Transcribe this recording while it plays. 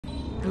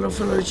Hello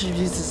fellow HGVs,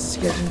 this is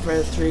Sketching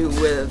Fire 3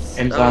 with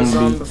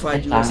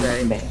Zombified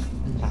USA.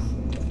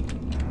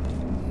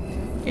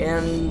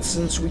 And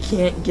since we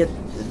can't get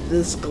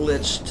this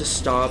glitch to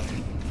stop,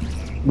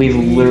 we've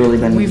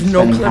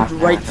no-clipped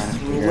right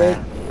through it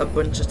a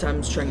bunch of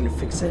times trying to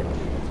fix it.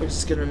 We're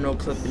just gonna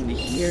no-clip into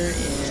here and...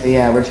 So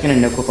yeah, we're just gonna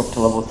no-clip up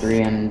to level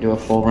 3 and do a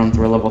full run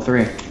through level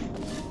 3.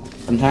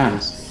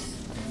 Sometimes.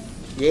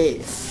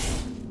 Yeah.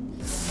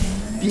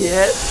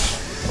 Yeah.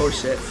 Oh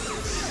shit.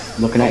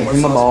 Looking at you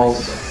from the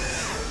balls.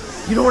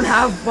 You don't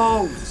have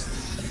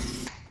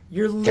balls.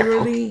 You're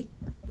literally...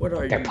 What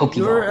are you?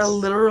 You're a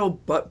literal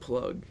butt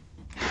plug.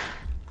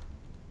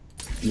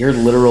 You're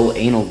literal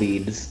anal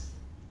beads.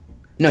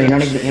 No, you're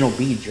not even anal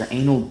beads, you're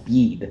anal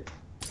bead.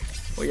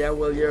 Oh yeah,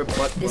 well you're a butt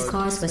plug. This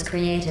course was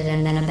created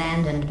and then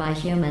abandoned by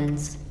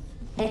humans.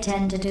 They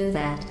tend to do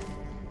that.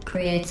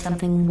 Create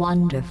something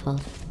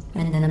wonderful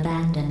and then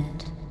abandon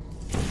it.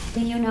 Do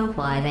you know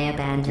why they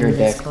abandoned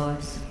this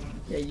course?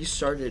 Yeah, you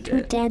started Too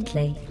it.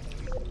 deadly.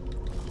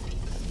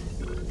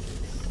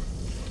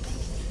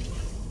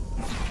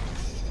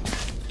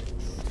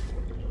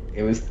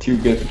 It was too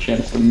good a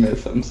chance to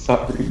miss, I'm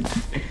sorry.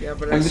 Yeah,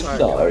 but I'm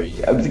sorry.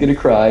 I'm just gonna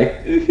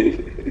cry.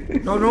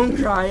 No, don't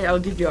cry, I'll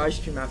give you ice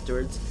cream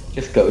afterwards.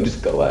 Just go.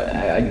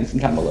 I need some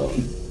time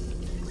alone.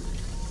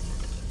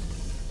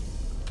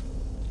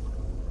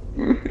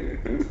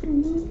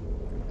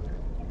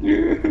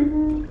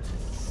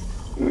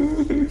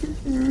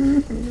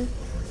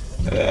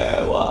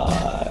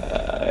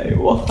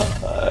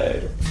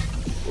 Why?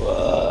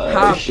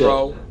 Ha,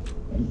 bro.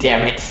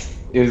 Damn it.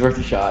 It was worth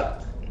a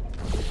shot.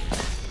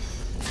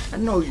 I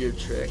know your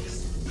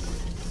tricks.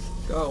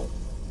 Go.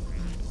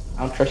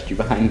 I don't trust you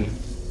behind me.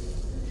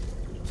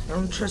 I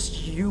don't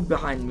trust you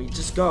behind me.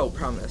 Just go,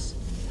 promise.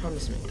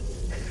 Promise me.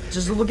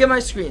 Just look at my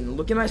screen.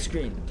 Look at my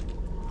screen.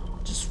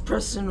 Just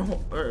press and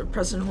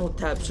hold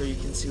tab so you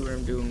can see what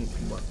I'm doing.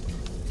 What?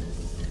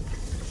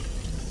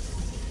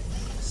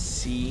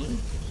 See?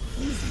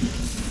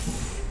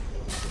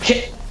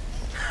 Shit.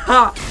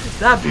 Ha!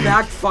 That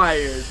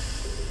backfired.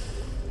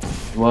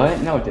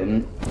 What? No, it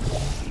didn't.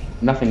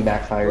 Nothing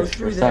backfires. Go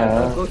through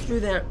there. Go through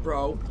there,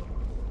 bro.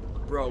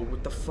 Bro,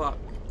 what the fuck?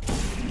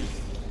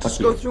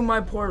 Just go through my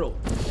portal.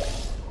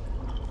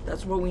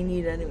 That's what we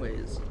need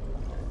anyways.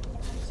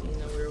 See,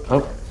 now we're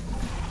over there.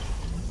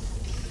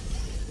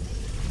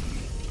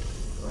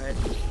 Go ahead.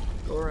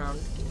 Go around.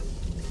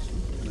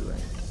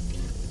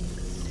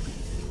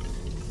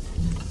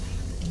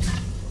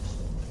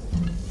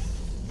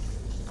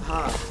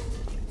 Aha.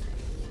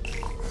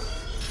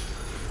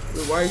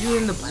 Wait, why are you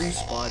in the blue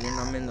spot and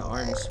I'm in the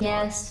orange spot?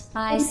 Yes,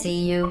 I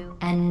see you.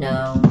 And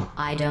no,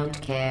 I don't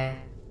care.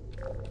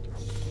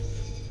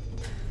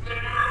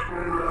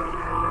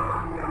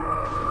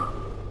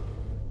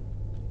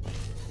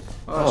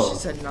 Oh, she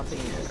said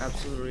nothing.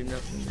 Absolutely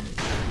nothing.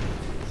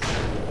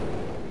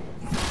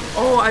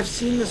 Oh, I've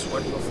seen this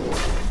one before.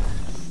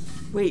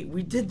 Wait,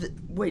 we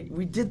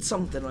did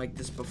something like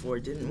this before,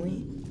 didn't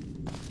we?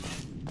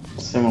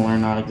 Similar,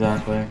 not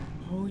exactly.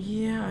 Oh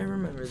yeah, I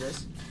remember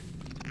this.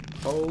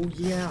 Oh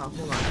yeah,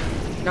 hold on.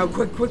 Now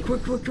quick. Put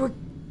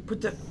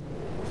the...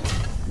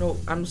 No,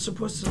 I'm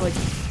supposed to like...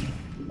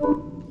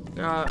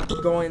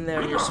 go in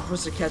there. You're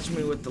supposed to catch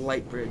me with the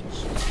light bridge.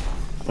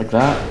 Like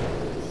that?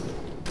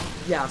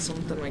 Yeah,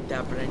 something like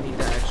that, but I need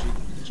to actually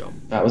jump.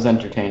 That was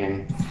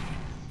entertaining.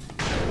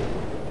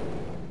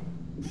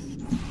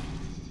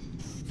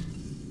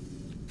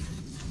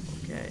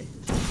 Okay.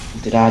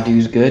 Did I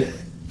do's good?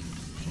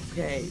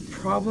 Okay,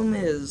 problem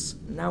is,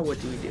 now what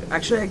do we do?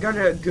 Actually, I got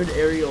a good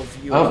aerial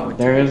view. Oh,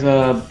 there's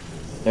a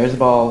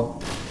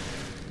ball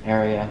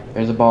area.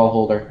 There's a ball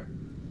holder.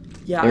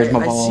 Yeah,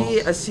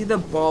 I see the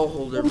ball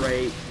holder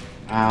right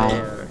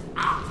there.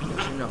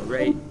 No,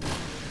 right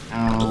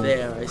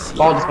there. I see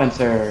ball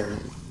dispenser.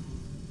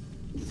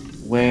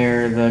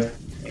 Where the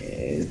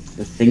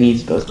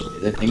thingy's supposed to be?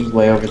 The thing's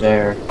way over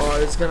there. Oh,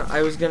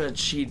 I was gonna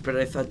cheat, but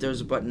I thought there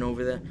was a button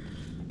over there.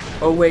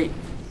 Oh wait.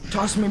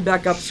 Toss me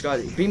back up,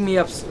 Scotty. Beam me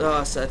up,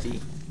 Sethy.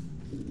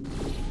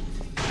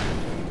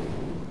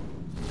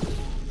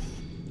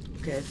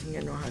 Okay, I think I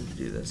know how to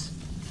do this.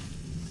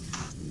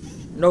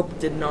 Nope,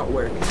 did not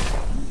work.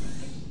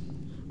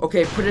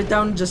 Okay, put it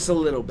down just a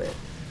little bit.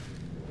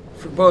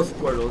 For both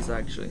portals,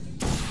 actually.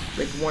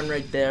 Like one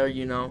right there,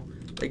 you know.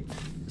 Like,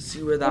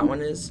 see where that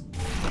one is?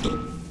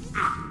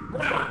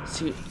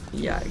 See,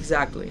 yeah,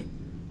 exactly.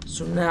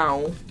 So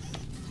now,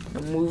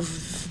 I'll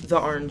move the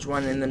orange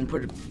one and then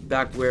put it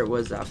back where it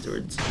was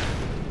afterwards.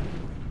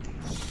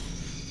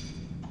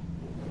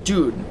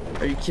 Dude,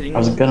 are you kidding me? I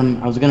was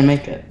gonna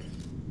make it.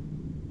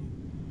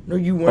 No,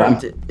 you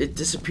weren't. It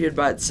disappeared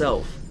by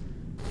itself.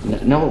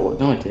 No,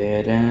 it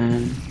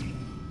didn't.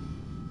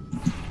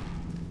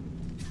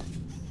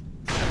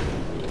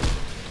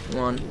 Come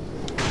on.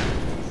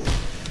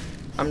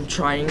 I'm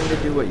trying to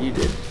do what you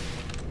did.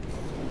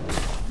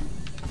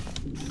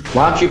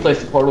 Why don't you place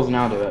the portals and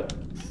I'll do it?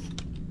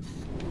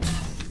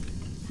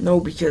 No,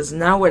 because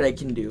now what I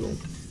can do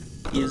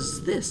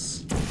is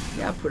this.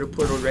 Yeah, put a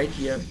portal right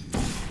here.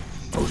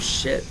 Oh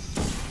shit.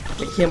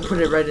 I can't put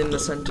it right in the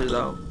center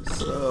though.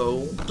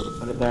 So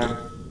Put it there.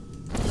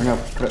 Or no,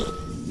 put it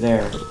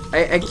there.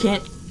 I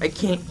can't.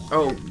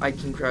 Oh, I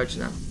can crouch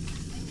now.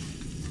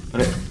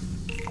 Put it.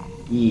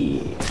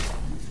 Yeah.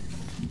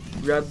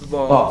 Grab the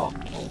ball.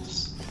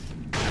 Balls.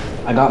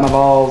 I got my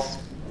balls.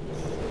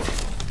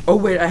 Oh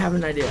wait, I have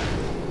an idea.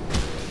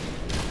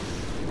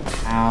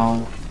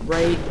 Ow.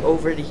 Right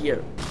over to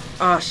here.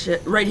 Ah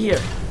shit, right here.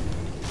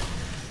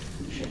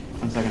 Shit.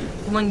 1 second.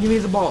 Come on, give me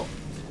the ball.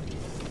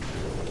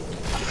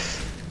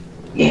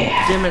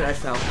 Yeah. Damn it, I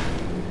fell.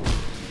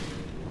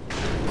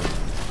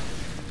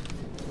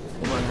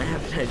 Hold on, I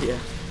have an idea.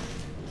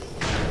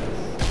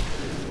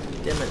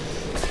 Damn it.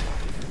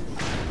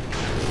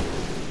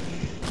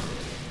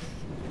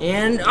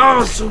 And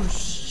oh, so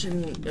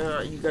shitting.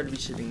 You gotta be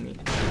shitting me.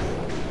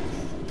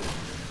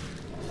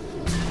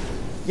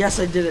 Yes,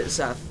 I did it,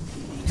 Seth.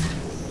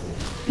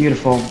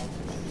 Beautiful.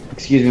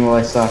 Excuse me while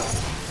I suck.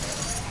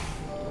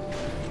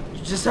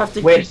 You just have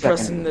to Wait a keep second.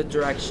 pressing the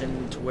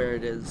direction to where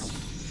it is.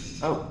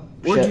 Oh,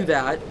 Or shit. do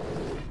that.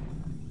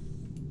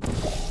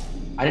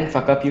 I didn't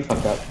fuck up, you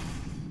fucked up.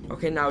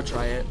 Okay, now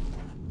try it.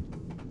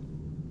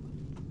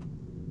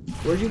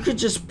 Or you could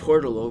just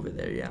portal over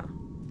there, yeah.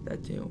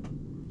 That too.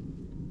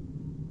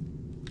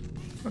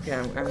 Okay,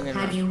 I'm gonna...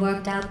 Have you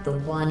worked out the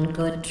one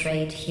good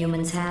trait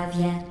humans have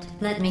yet?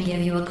 Let me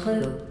give you a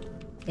clue.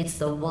 It's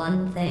the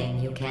one thing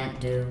you can't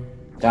do.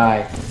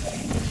 Die.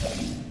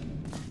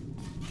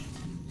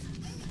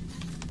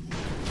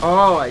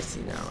 Oh, I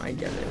see now. I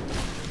get it.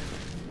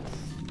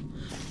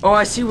 Oh,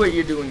 I see what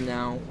you're doing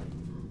now.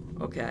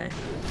 Okay.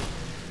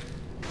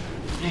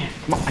 Man,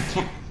 come on, I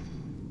can't.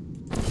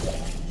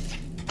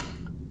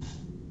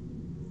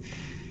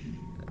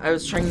 I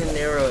was trying to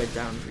narrow it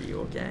down for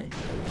you, okay?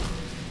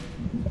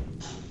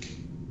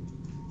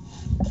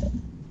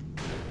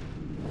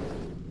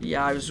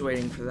 Yeah, I was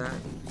waiting for that.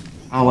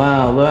 Oh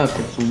wow, look,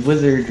 it's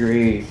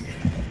wizardry.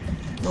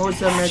 No, it's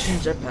the American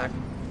jetpack.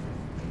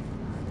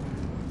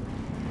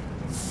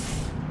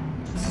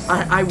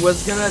 I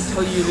was gonna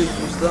tell you to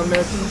use the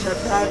American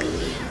jetpack,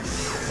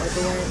 by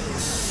the way.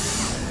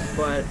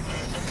 But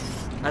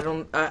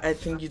I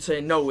think you'd say,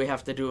 no, we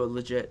have to do it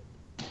legit.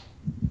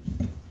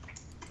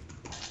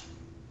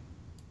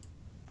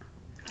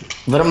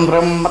 Brum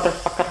brum,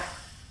 motherfucker.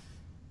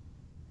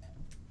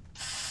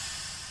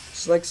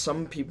 It's like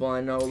some people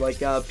I know, like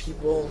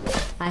people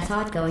I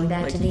thought going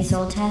back Like, to these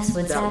old tests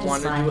would that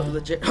want to satisfy do it me.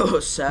 legit. Oh,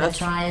 But Seth.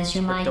 try as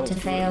you might don't to do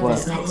fail it.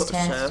 this What? next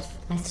test, Seth.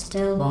 I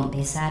still won't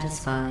be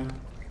satisfied.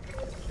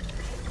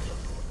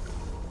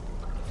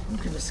 I'm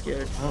kind of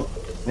scared. Oh,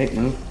 wait,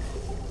 move.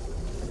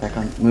 Back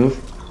on, move.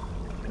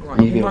 Come on,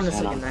 Need to be hold on a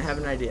able to stand second. up. I have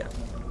an idea.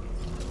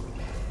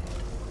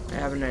 I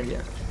have an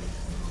idea.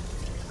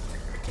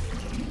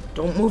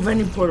 Don't move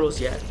any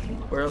portals yet,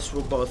 or else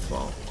we'll both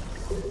fall.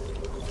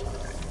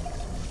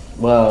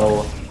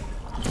 Whoa.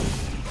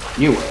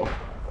 You will.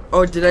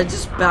 Oh, did I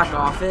just back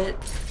off it?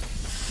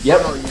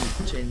 Yep. Oh,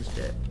 you changed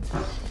it.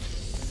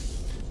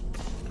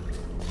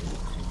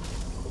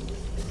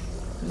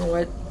 You know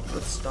what?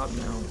 Let's stop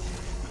now.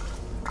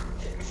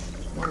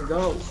 Come on,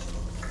 go.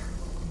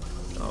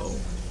 Oh.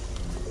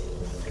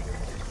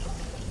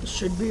 There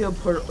should be a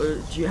portal.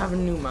 Do you have a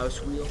new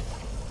mouse wheel?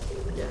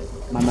 Yeah.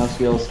 My mouse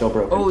wheel is still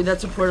broken. Oh,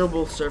 that's a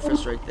portable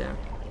surface right there.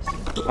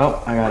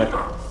 Oh, I got it.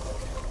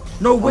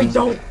 No, wait, 1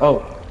 don't. second.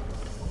 Oh.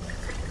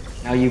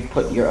 Now you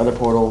put your other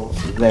portal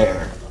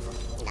there.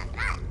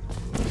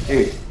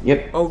 Dude,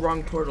 yep. Oh,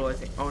 wrong portal, I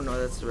think. Oh, no,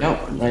 that's the right No,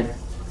 one. right.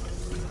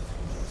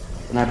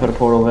 And I put a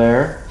portal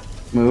there.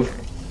 Move.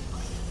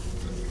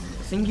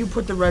 I think you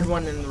put the red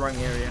one in the wrong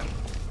area.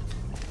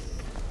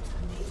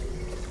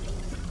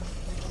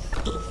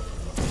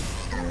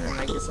 And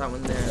I guess that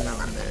one there and that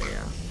one there,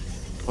 yeah.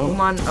 Oh.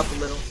 Come on, up a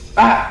little.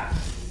 Ah!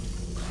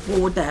 Whoa,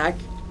 what the heck?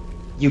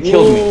 You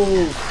killed me.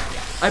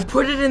 Whoa. I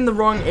put it in the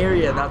wrong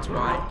area, that's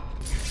why.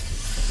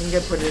 I think I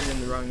put it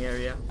in the wrong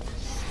area.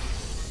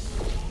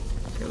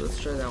 Okay, let's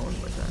try that one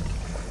with that.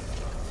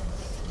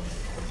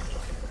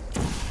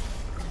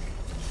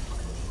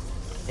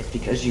 It's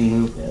because you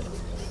moved it.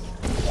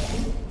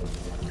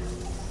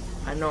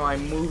 I know I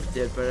moved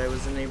it, but I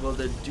wasn't able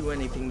to do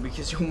anything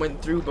because you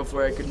went through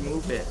before I could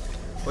move it.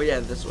 Oh yeah,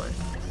 this way.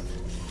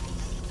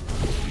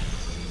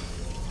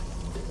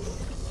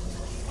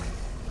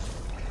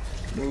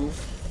 Move.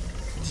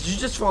 Did you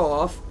just fall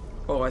off?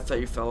 Oh, I thought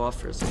you fell off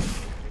for a second.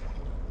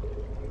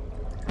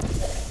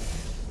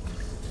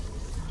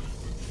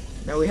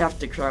 Now we have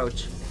to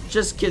crouch.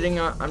 Just kidding,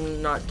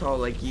 I'm not tall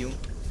like you.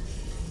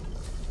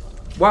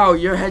 Wow,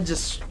 your head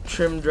just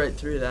trimmed right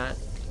through that.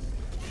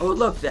 Oh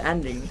look, the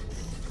ending.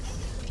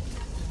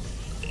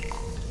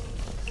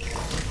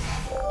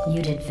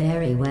 You did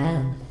very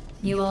well.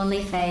 You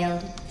only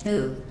failed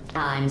 2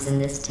 times in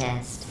this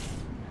test.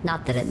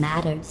 Not that it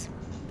matters.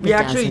 We It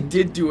actually doesn't.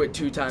 did do it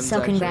 2 times. So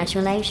actually.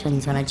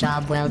 congratulations on a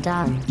job well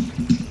done.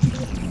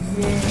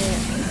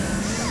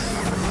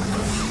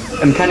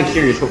 I'm kind of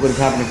curious what would have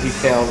happened if you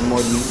failed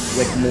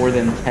more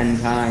than 10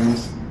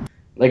 times.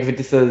 Like if it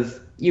just says,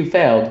 you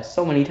failed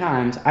so many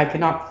times, I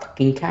cannot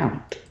fucking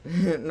count.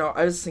 No,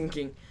 I was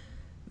thinking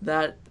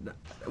That.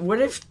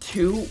 What if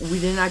we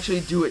didn't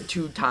actually do it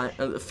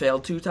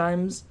failed 2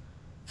 times?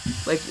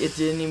 Like, it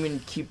didn't even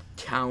keep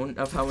count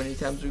of how many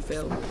times we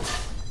failed?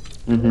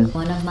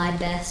 One of my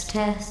best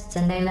tests,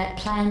 and they let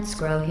plants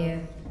grow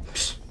here.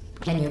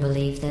 Can you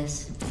believe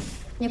this?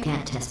 You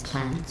can't test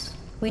plants.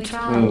 We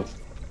tried. Move.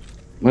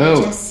 They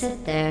Move. just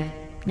sit there,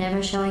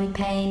 never showing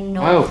pain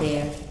nor Move.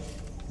 fear.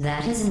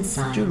 That isn't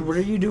science. Dude, what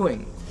are you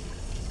doing?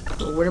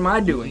 What am I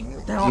doing?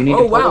 What the hell? You need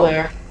Oh, to pull wow.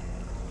 there.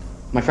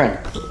 My friend.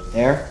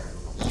 There.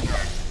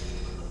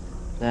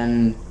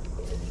 Then.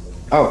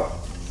 Oh,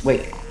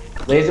 wait.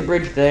 Laser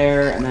bridge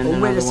there, and then Oh, wait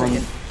another a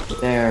second.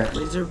 one there.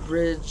 Laser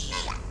bridge.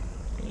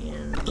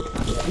 And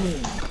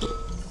boom.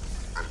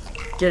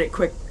 Get it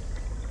quick.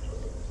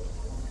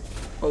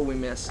 Oh, we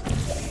missed.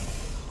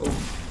 Oh.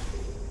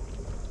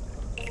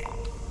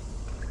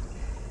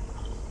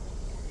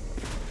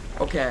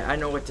 Okay, I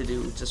know what to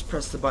do. Just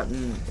press the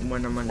button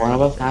when I'm under. One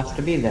of us has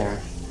to be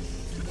there.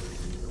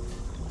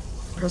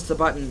 Press the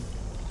button.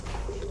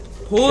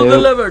 Pull the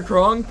lever,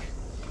 Kronk.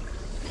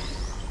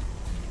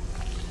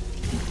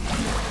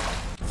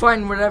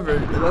 Fine, whatever.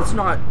 Let's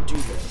not do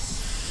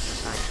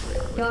this.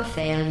 Actually, Your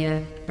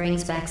failure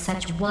brings back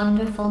such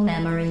wonderful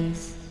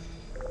memories.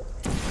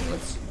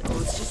 let's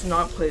just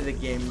not play the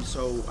game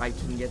so I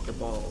can get the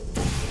ball.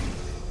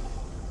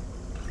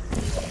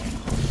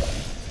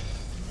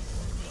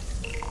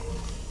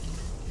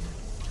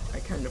 I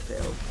kind of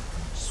failed.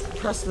 Just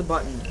press the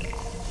button.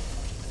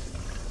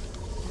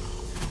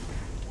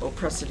 Oh,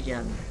 press it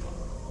again.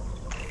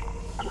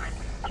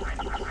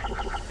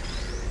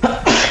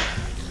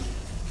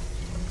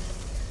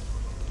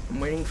 I'm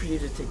waiting for you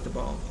to take the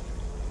ball.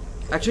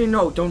 Actually,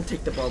 no, don't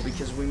take the ball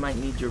because we might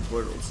need your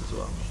portals as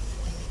well.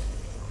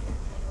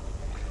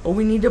 Oh,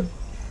 we need to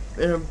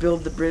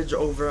build the bridge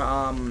over,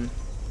 I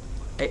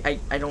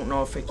don't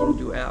know if I can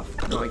do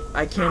F. No,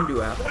 I can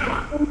do F.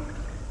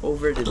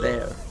 Over to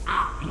there.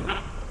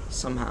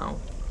 Somehow.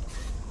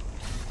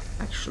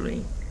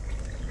 Actually.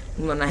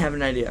 Hold on, I have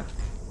an idea.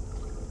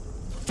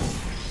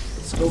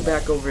 Let's go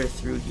back over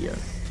through here.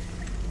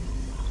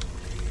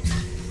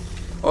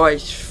 Oh,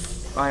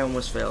 I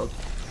almost failed.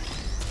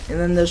 And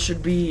then there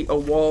should be a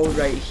wall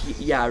right here.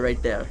 Yeah, right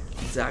there.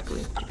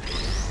 Exactly.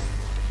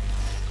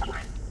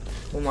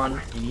 Hold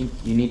on. You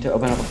need to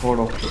open up a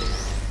portal.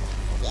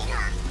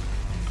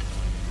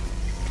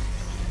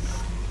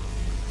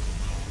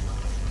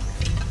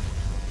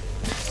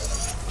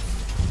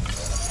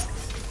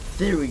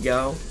 There we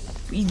go.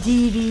 We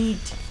did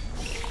it.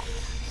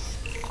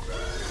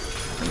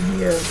 I'm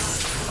here.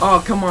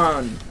 Oh, come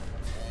on.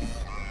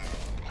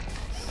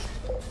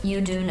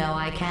 You do know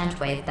I can't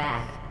wave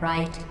back,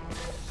 right?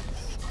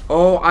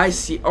 Oh, I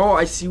see. Oh,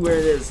 I see where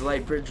it is.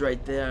 Light bridge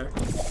right there.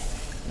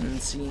 And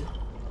see.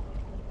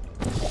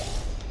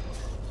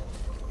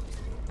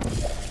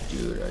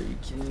 Dude, are you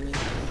kidding me?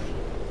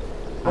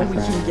 Oh, we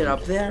can get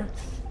up there?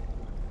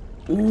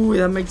 Ooh,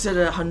 that makes it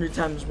 100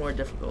 times more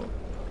difficult.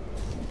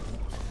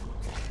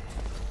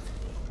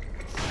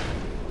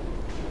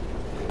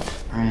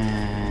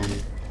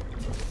 And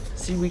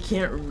See, we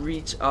can't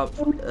reach up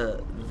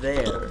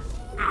there.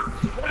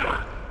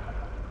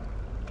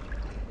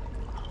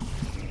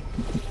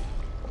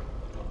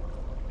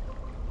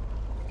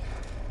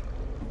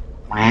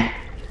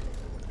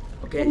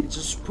 Okay,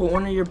 just put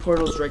one of your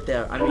portals right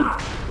there. I mean,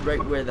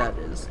 right where that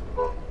is.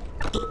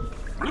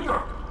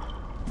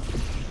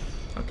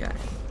 Okay.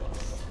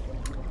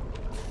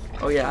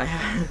 Oh yeah,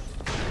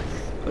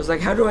 I was like,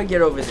 how do I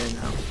get over there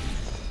now?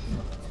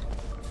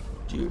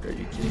 Dude, are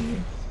you kidding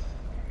me?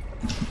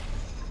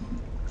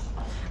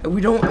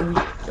 And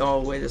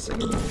oh, wait a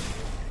second.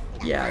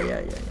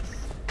 Yeah.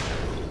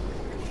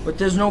 But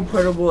there's no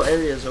portable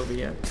areas over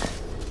here.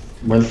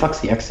 where the fuck's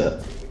the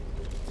exit?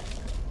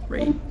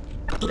 Right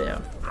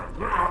there.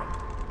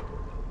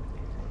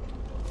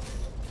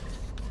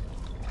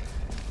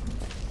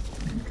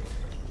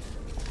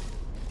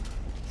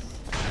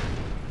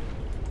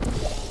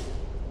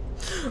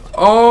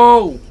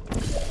 Oh!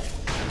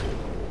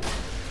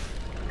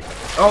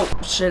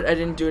 Oh, shit, I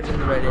didn't do it in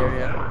the right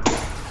area.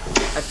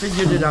 I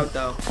figured it out,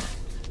 though.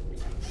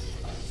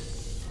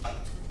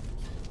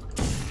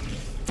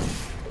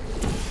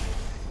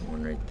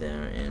 One right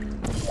there, and...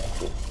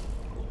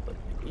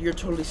 You're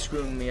totally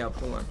screwing me up,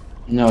 hold on.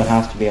 No, it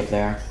has to be up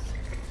there.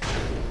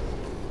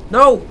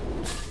 No!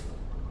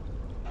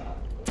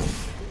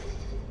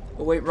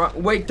 Oh, wait,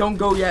 wrong. Wait, don't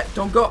go yet.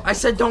 Don't go. I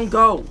said don't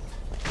go.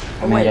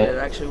 Oh, wait, it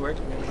actually worked.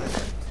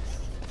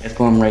 It's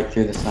going right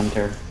through the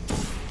center.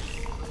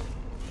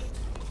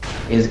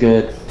 Is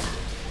good.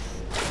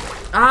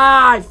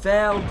 Ah, I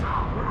failed.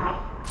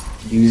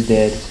 You's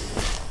dead.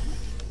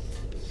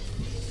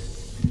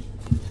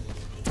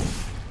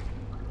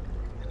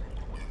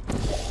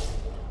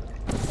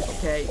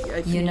 Okay,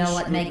 I think You know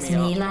what screwed makes me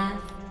me up.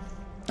 laugh?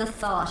 The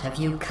thought of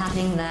you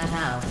cutting that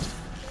out.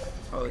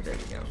 Oh, there you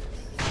go.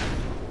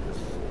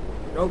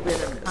 Nope, and I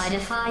missed. I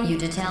defy you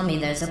to tell me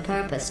there's a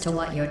purpose to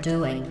what you're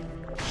doing.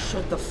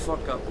 Shut the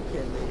fuck up,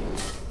 okay, lady.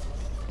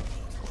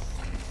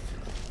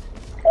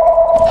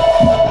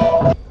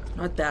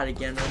 Not that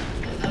again.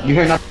 Right? You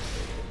hear nothing?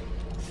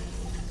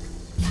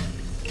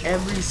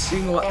 Every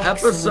single Excellent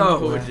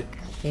episode. work.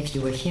 If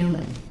you were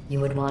human, you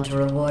would want a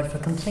reward for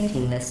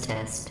completing this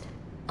test.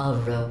 A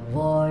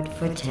reward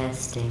for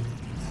testing.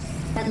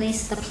 At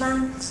least the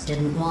plants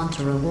didn't want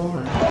a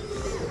reward.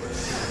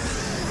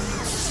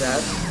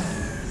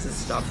 Seth, does it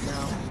stop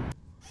now?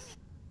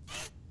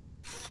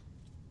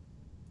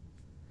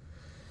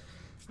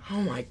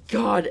 Oh my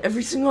god,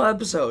 every single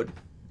episode.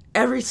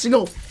 Every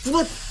single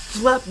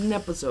flipping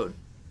episode.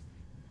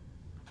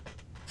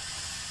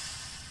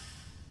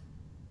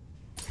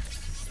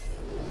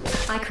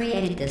 I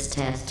created this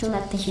test to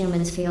let the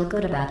humans feel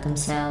good about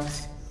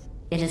themselves.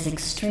 It is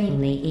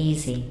extremely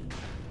easy.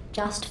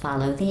 Just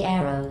follow the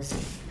arrows.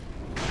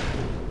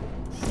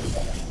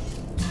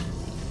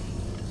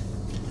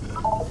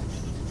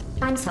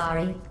 I'm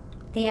sorry.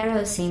 The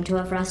arrows seem to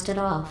have rusted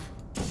off.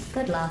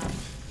 Good luck.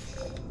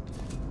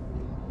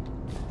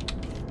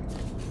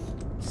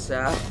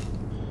 Seth.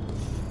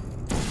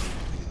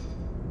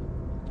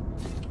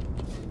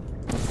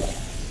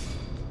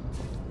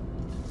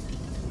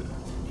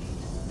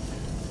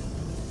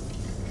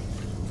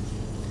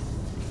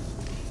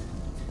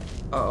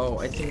 Uh-oh,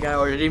 I think I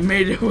already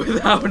made it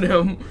without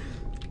him.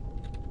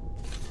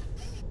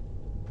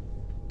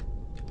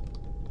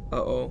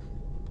 Uh-oh.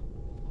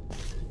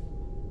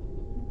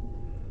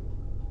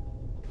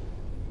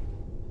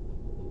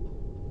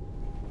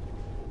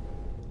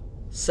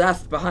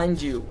 Seth,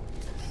 behind you.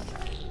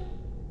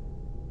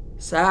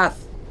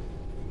 Seth.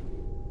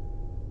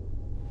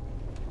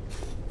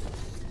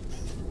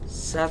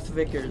 Seth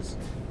Vickers.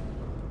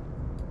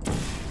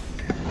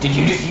 Did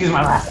you just use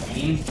my last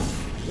name?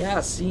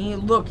 Yeah, see?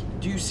 Look,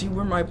 do you see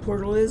where my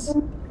portal is?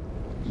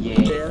 Yeah.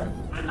 There.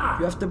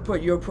 You have to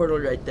put your portal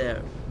right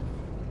there.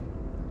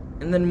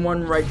 And then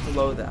one right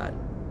below that.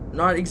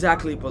 Not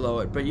exactly below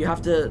it, but you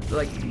have to,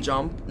 like,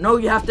 jump. No,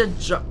 you have to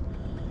jump.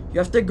 You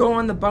have to go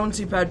on the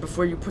bouncy pad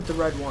before you put the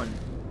red one.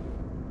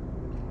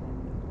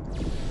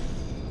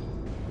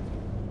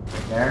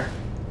 There?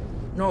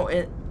 No,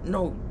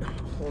 no,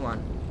 hold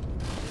on.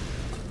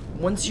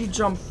 Once you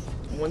jump,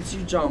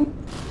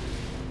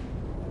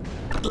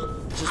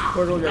 just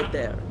portal right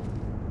there.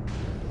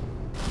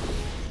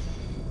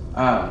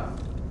 Oh.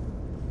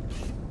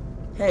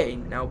 Hey,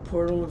 now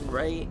portal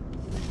right.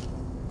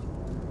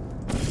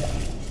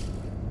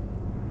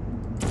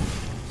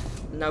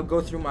 Now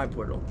go through my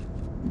portal.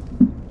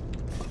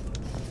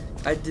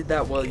 I did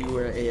that while you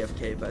were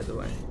AFK, by the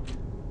way.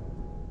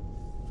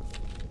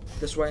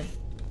 This way?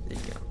 There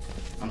you go.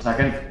 1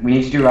 second. We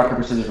need to do rock,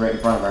 paper, scissors right in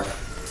front of her.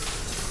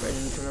 Right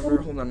in front of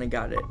her? Hold on, I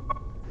got it.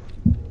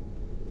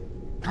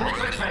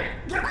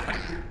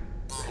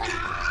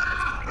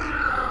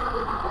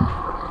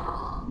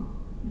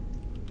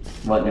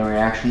 What, no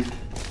reaction?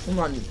 Hold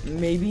on,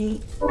 maybe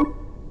if I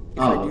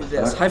Oh, do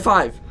this. fuck. High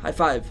five! High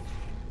five!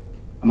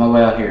 I'm all the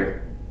way out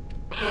here.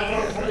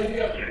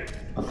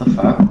 What the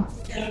fuck?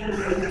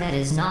 That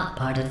is not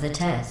part of the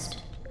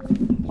test.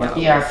 What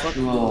the Yeah,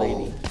 actual...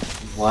 lady.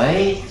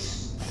 What?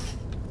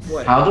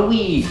 What? How do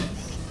we...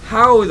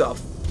 How the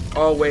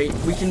oh wait,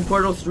 we can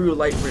portal through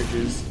light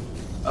bridges.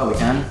 Oh, we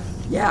can?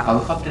 Yeah. How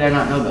the fuck did I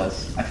not know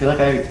this? I feel like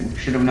I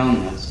should have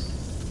known this.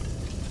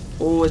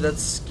 Oh,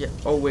 that's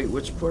oh wait,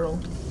 which portal?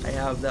 I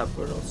have that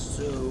portal,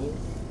 so...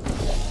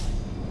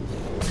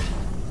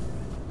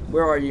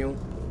 Where are you?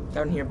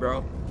 Down here,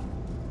 bro.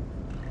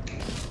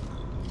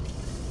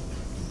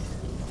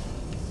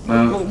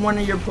 Move. Oh, one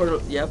of your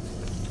portal, yep.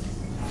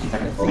 I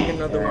think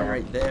another one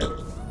right there.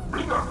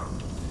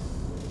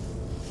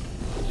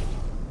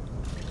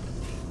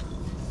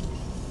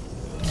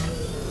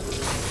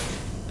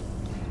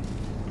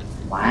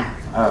 What?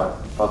 Oh,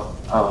 fuck.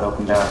 Oh, it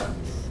opened up.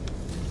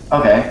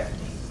 Okay.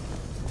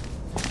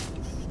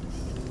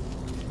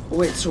 Oh,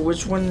 wait, so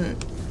which one?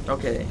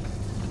 Okay.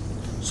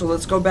 So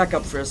let's go back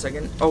up for a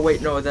second. Oh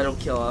wait, no, that'll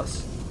kill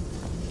us.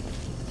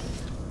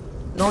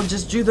 No,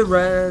 just do the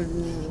red.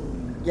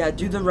 Yeah,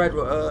 do the red.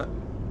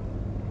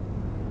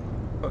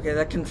 Okay,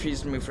 that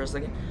confused me for a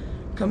second.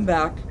 Come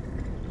back.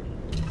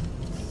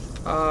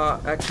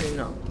 Actually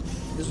no.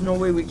 There's no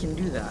way we can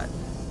do that.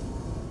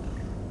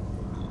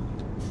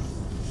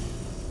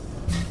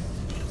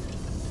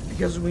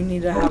 Because we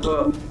need to have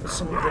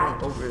something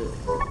over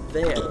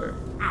there.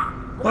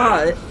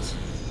 But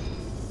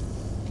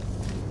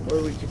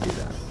where we could do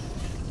that.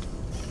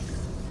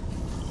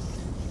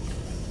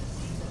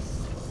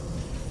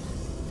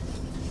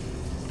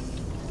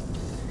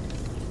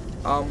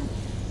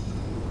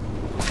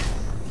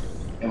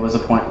 It was a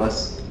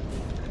pointless.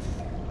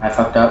 I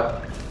fucked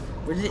up.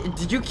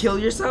 Did you kill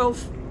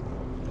yourself?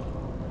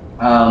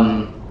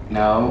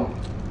 No.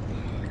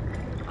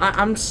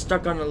 I'm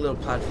stuck on a little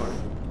platform.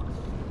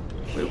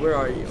 Wait, where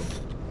are you?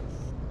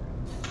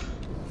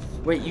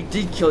 Wait, you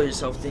did kill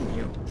yourself, didn't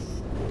you?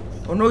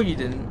 Oh no, you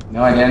didn't.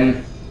 No, I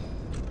didn't.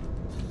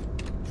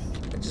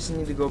 I just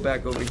need to go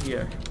back over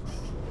here.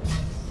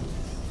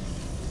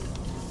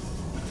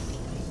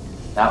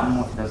 That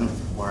one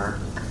doesn't work.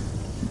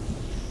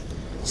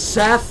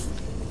 Seth,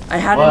 I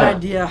had What? an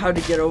idea how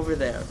to get over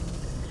there.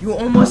 You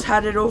almost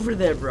had it over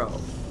there, bro.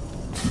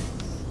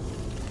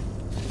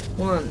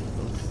 Hold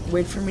on.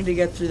 Wait for me to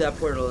get through that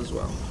portal as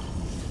well.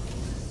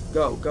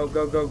 Go, go,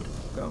 go, go,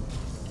 go.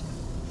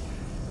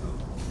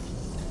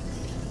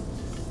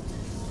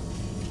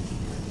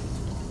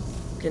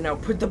 Okay, now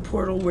put the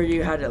portal where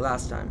you had it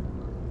last time.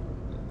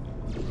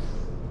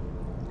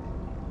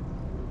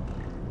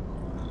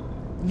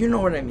 You know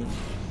what I mean.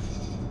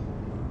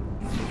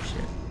 Oh,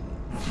 shit.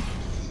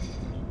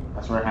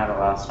 That's where I had it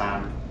last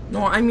time.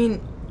 No, I mean...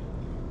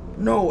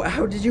 No,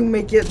 how did you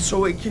make it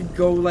so it could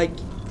go, like,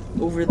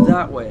 over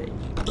that way?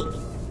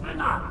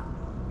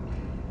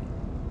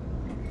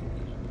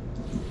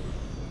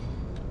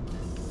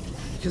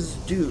 Because,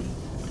 dude...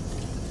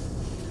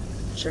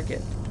 Check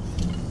it.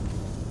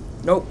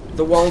 Nope,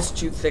 the wall's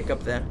too thick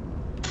up there.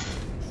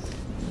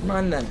 Come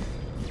on, then.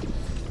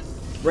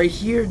 Right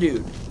here,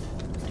 dude.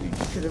 Dude,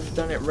 you could have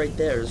done it right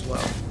there as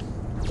well.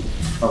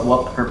 But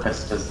what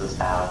purpose does this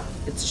have?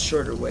 It's a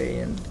shorter way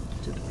in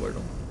to the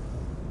portal.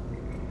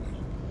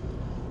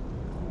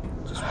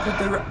 Just put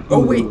the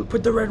oh wait,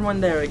 put the red one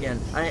there again.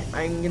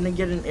 I'm gonna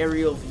get an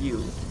aerial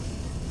view.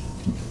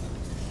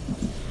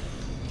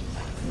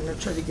 I'm gonna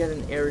try to get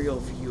an aerial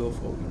view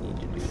of what we need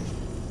to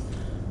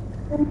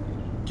do.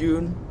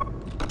 Dude,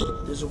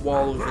 there's a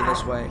wall over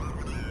this way.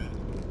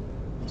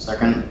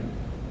 Second.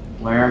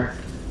 Where?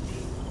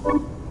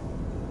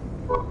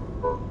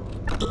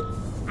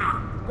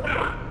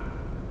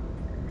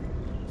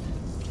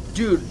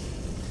 Dude,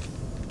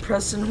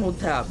 press and hold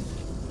tab.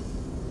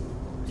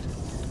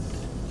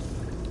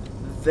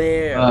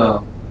 There.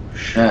 Oh,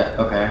 shit,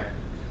 okay.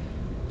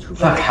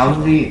 Fuck, how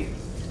did we...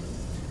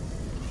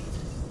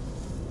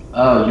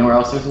 Oh, you know where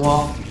else there's a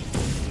wall?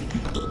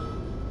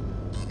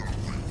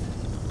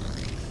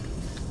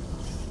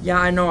 Yeah,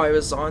 I know, I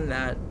was on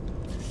that.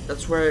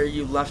 That's where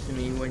you left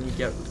me when you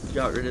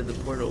got rid of the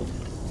portal.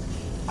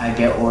 I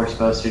get what we're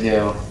supposed to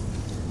do.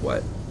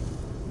 What?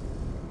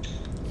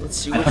 Let's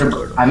see which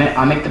portal.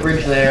 I make the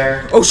bridge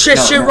there. Oh shit,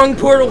 No, shit, no. wrong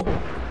portal!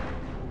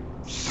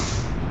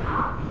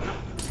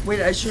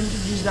 Wait, I shouldn't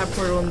have used that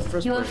portal in the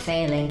first Your place.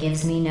 failing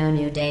gives me no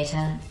new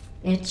data.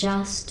 It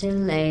just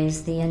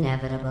delays the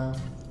inevitable.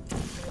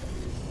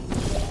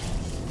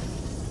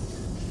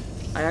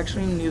 I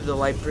actually knew the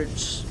light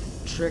bridge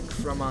trick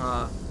from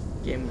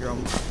Game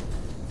Grumps.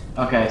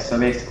 Okay, so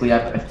basically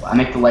I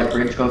make the light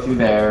bridge go through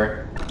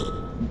there,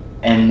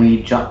 and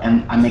we jump,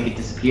 and I make it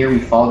disappear, we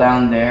fall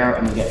down there,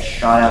 and we get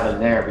shot out of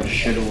there, we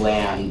should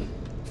land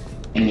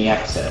in the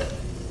exit.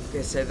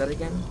 Okay, say that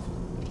again.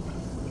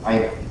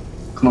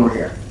 Come over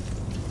here.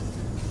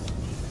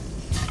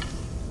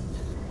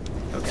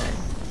 Okay.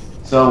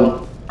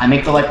 So, I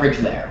make the light bridge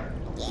there.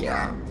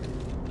 Yeah.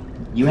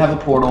 You have a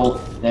portal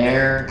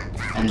there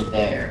and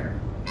there.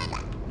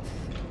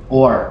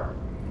 Or,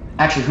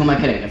 actually, who am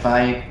I kidding? If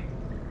I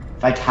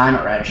time it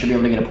right, I should be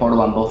able to get a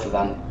portal on both of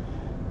them.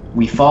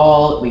 We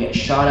fall, we get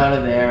shot out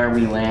of there,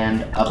 we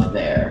land up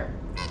there.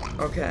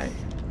 Okay.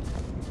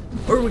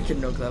 Or we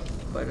can nuke up,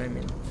 but I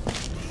mean...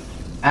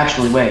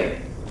 Actually,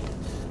 wait.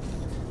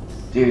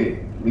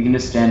 Dude, we can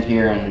just stand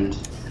here and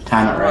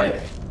time it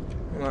right.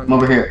 Hold on. Come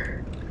over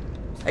here.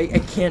 I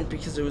can't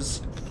because it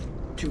was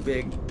too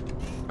big.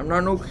 I'm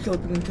not no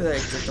clipping to that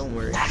exit, don't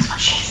worry. That's what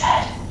she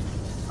said.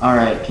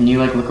 Alright, can you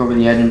like look over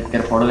the edge and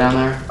get a portal down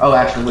there? Oh,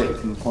 actually, wait, you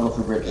can portal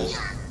through bridges.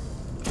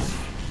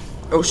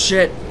 Oh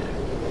shit.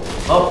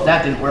 Oh,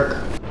 that didn't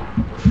work.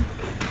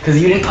 Because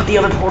you didn't put the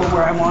other portal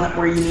where I want it,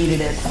 where you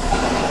needed it.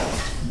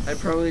 I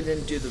probably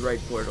didn't do the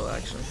right portal,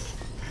 actually.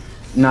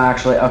 No,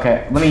 actually,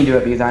 okay. Let me do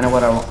it because I know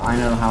what I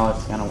know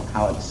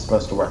how it's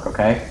supposed to work.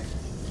 Okay.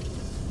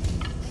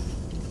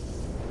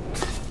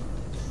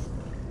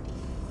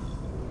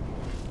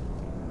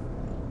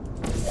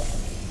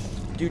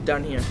 Dude,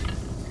 down here.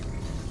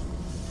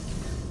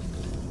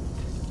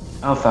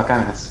 Oh fuck,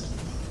 I missed.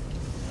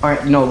 All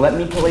right, no, let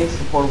me place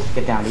the portal to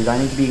get down, dude. I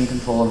need to be in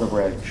control of the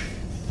bridge.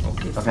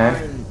 Okay. Okay.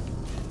 Fine.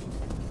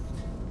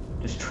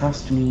 Just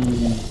trust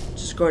me.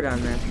 Just go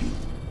down there.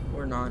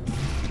 Or not.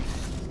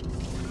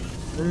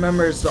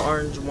 Remember, it's the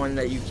orange one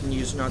that you can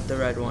use, not the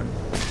red one.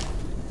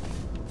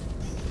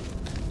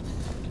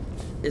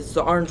 It's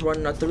the orange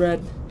one, not the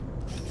red.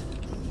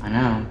 I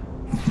know.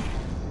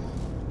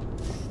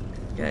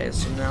 Okay,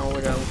 so now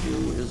what I'll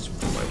do is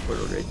put my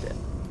portal right there.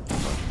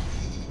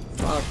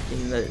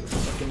 Fucking the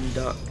fucking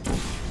duck.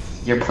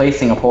 You're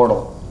placing a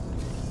portal.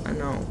 I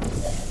know.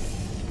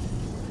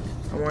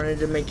 I wanted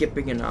to make it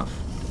big enough.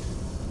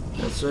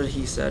 That's what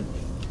he said.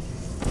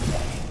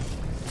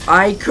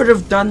 I could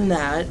have done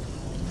that.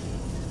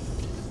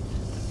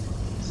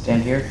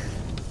 Stand here.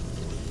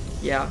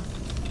 Yeah.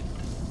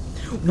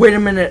 Wait a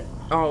minute.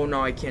 Oh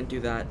no, I can't do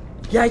that.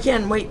 Yeah, I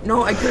can. Wait,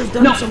 no, I could have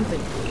done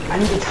something. I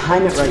need to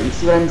time it right. You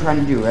see what I'm trying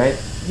to do, right?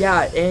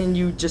 Yeah, and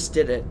you just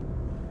did it.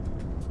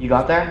 You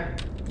got there?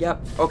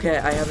 Yep. Okay,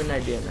 I have an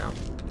idea now.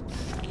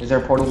 Is there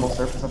a portable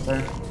surface up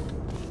there?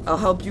 I'll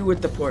help you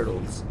with the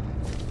portals.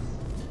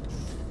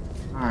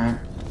 Alright.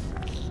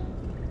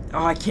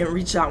 Oh, I can't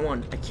reach that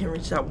one. I can't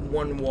reach that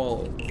one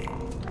wall.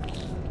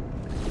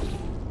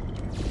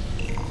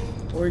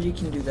 Or you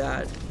can do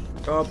that.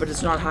 Oh, but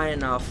it's not high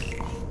enough.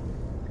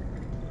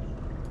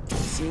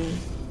 Let's see.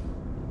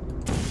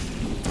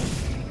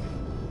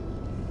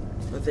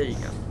 But there you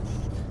go.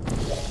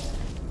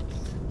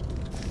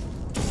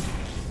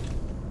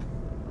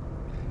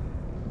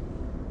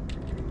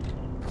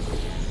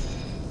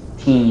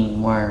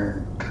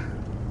 Teamwork.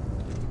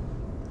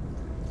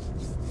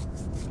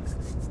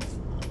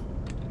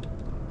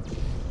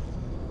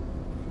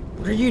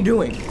 What are you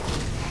doing?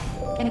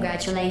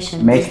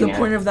 Congratulations. Making What's the it.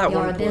 point of that Your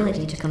one portal?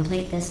 ability to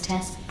complete this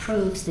test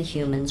proves the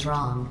humans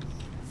wrong.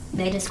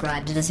 They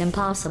described it as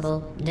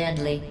impossible,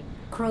 deadly,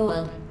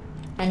 cruel,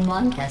 and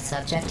one test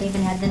subject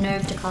even had the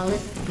nerve to call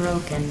it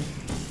broken.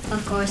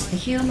 Of course, the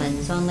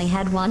humans only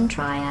had one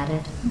try at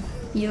it.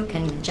 You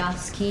can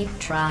just keep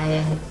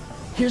trying.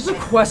 Here's a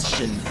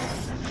question.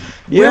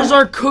 Yeah. Where's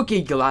our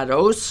cookie,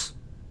 GLaDOS?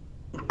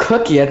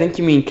 Cookie? I think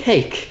you mean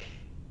cake.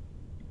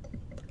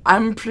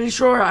 I'm pretty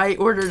sure I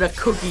ordered a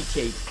cookie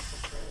cake.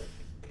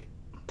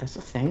 That's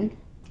a thing?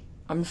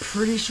 I'm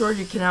pretty sure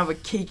you can have a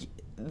cake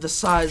the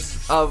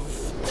size of...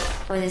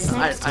 For this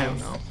next I don't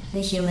test, know.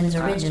 the humans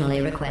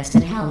originally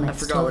requested I helmets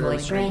to forgot what I avoid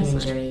was trying brain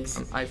to say.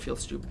 injuries. I feel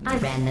stupid. I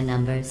ran the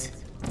numbers.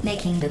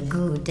 Making the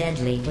goo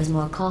deadly was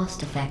more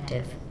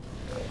cost-effective.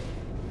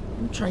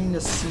 I'm trying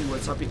to see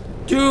what's up here.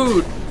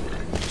 Dude!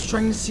 I was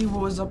trying to see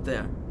what was up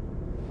there.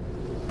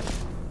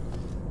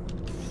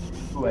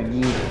 Ooh, I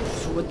need.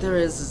 So what there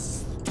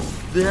is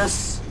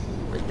this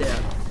right there.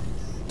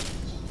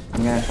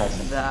 I'm gonna try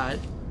something. That.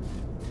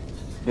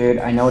 Dude,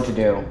 I know what to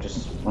do.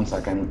 Just 1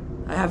 second.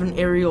 I have an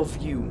aerial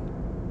view.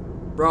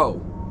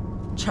 Bro.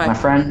 Check. My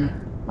friend.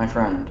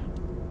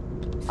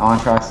 I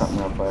wanna try something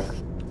real quick.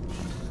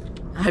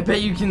 I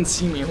bet you can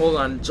see me. Hold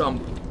on.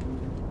 Jump.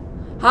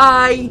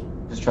 Hi!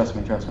 Just trust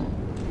me.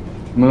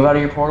 Move out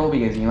of your portal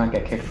because you might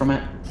get kicked from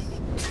it.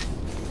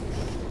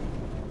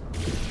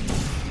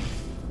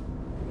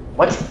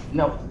 What?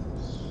 No.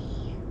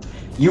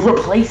 You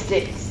replaced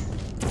it!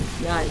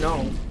 Yeah, I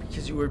know.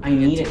 Because you were I being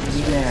need it to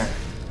be there.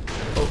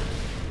 Oh.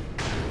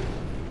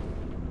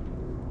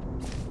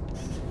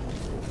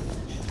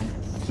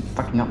 I keep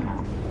fucking up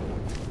now.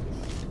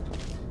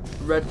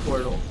 Red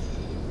portal.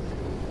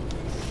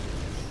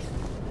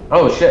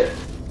 Oh shit.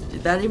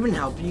 Did that even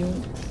help you?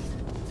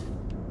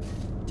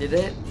 Did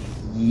it?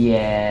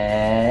 Yes.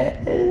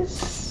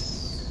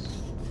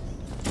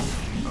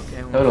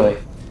 Okay. hold on. Totally.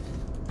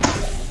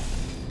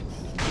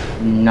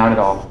 Not at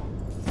all.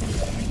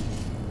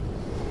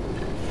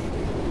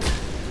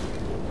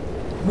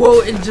 Whoa,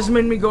 it just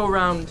made me go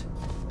around.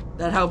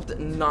 That helped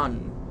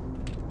none.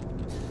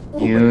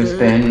 You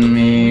spin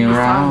me We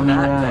round, found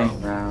that,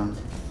 right though. round,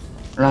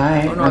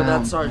 right Oh no, round.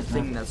 that's our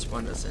thing that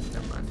spun us in.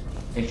 Never mind.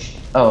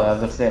 Oh, I was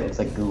about to say it looks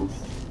like goo.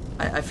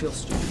 I feel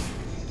stupid.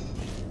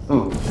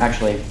 Ooh,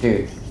 actually,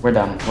 dude, we're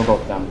done. We're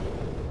both done.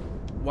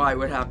 Why?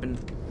 What happened?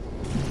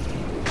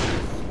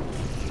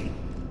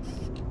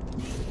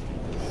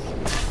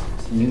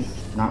 Can you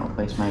not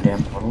replace my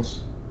damn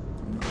portals?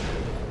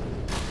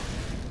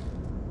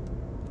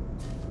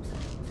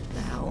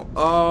 The hell?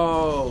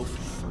 Oh. for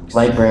fuck's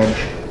Light sake. bridge.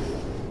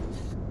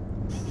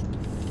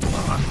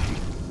 Fuck.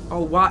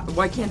 Oh,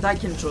 why can't I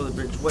control the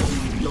bridge? What,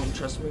 you don't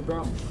trust me,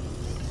 bro?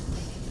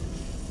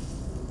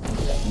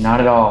 Not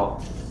at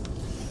all.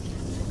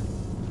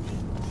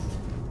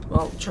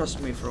 Well,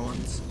 trust me for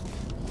once.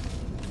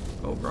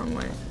 Oh, wrong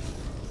way.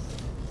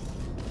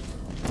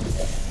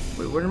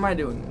 Wait, what am I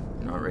doing?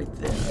 Not right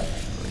there.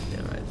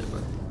 Right there,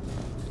 but...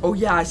 Oh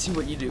yeah, I see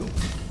what you do.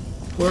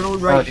 Portal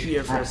right Oh,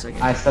 here for a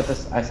second. I set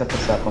this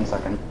up 1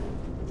 second.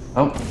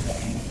 Oh,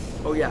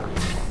 Oh yeah.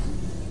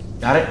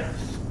 got it?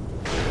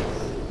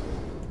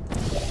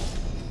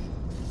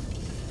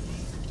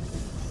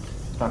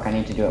 Fuck, I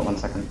need to do it 1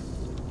 second.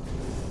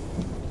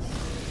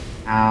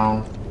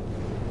 Ow.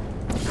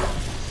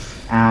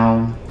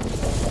 Ow.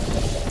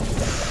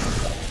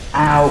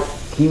 Ow.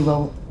 Can you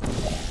go?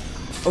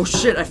 Oh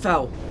shit, I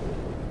fell.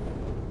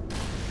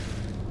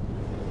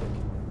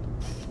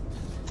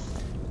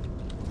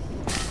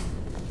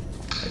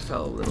 I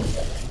fell a little.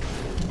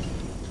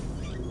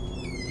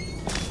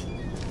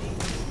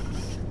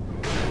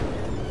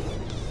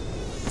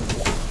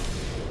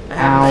 I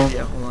have Ow. an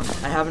idea, hold on.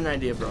 I have an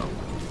idea, bro.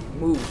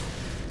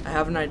 Move. I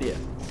have an idea.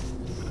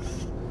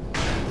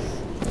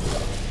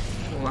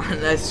 Hold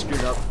on, I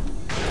screwed up.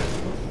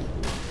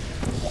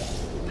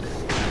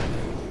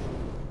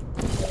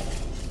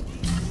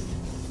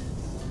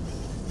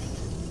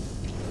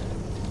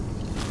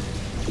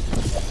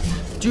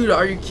 Dude,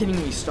 are you kidding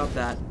me? Stop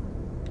that.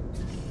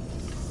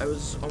 I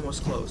was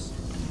almost close.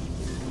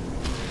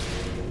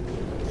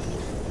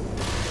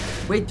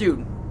 Wait,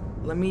 dude.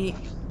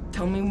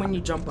 Tell me when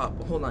you jump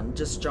up. Hold on,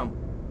 just jump.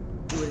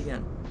 Do it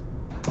again.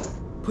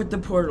 Put the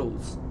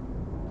portals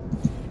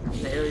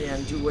in the area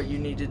and do what you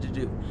needed to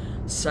do.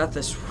 Seth,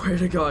 I swear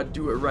to God,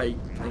 do it right.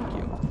 Thank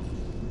you.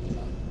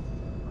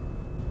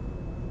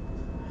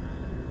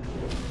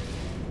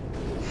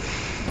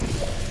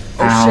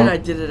 Oh Ow. shit, I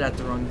did it at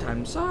the wrong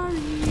time. Sorry.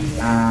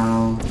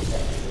 Ow.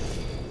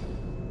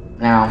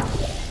 Now.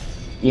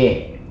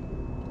 Yeah.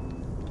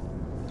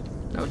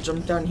 Now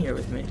jump down here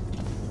with me.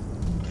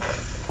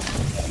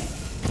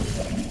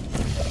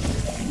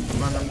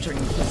 Come on,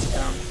 turning the pizza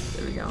down.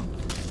 There we go.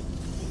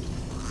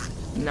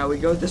 Now we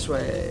go this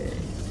way.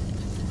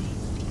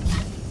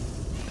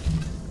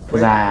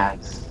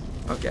 Pizzazz.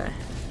 Okay.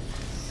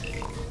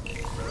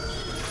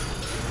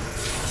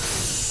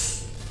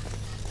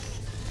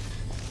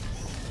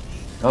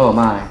 Oh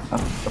my.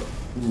 Oh,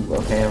 ooh,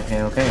 okay,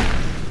 okay, okay.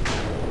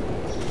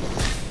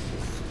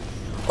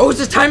 Oh, it's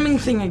a timing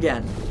thing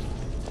again.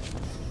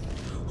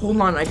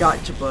 Hold on, I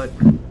got you, bud.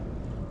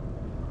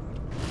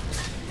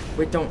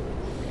 Wait, don't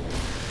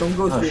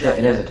go through shit, that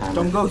it yet. is a timer.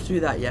 Don't go through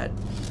that yet.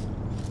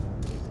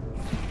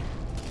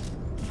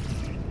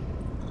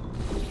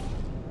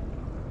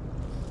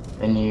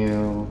 Then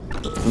you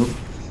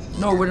boop.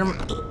 No, what am?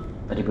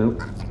 Buddy boop.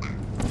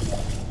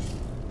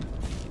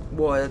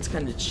 Boy, that's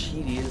kind of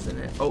cheaty, isn't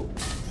it? Oh.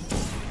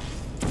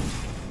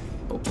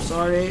 Oh,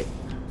 sorry.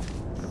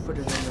 I put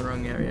it in the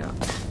wrong area.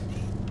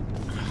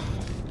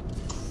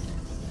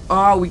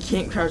 Oh, we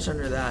can't crouch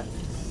under that.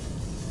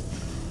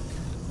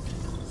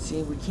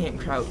 See, we can't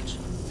crouch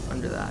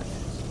under that.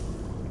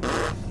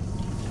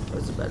 That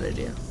was a bad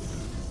idea.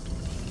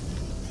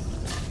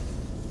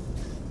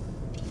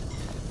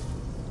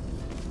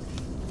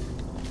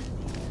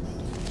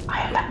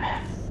 I am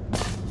Batman.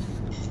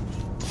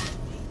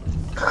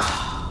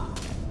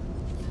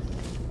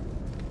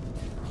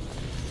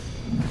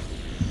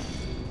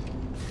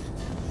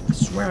 I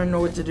swear I know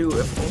what to do.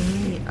 If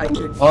only I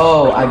could.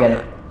 Oh, I get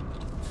it.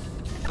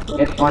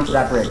 Get onto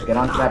that bridge. Get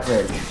onto that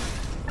bridge.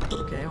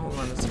 Okay, hold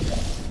on a second.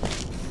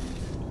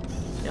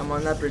 Yeah, I'm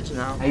on that bridge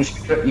now. Now you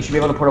should be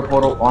able to put a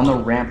portal on the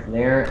ramp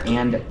there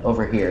and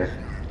over here.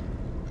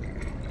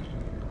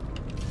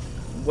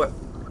 What?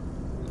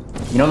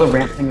 You know the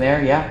ramp thing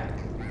there, yeah?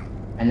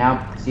 And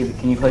now, see,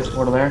 can you place a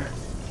portal there?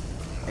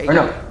 Hey, Or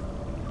no?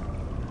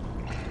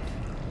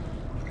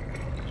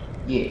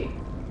 Yeah.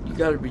 You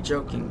gotta be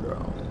joking,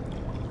 bro.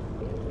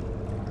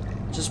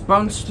 Just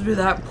bounce through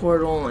that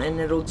portal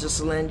and it'll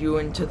just land you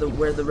into the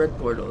where the red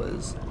portal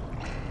is.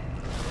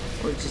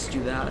 Or just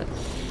do that.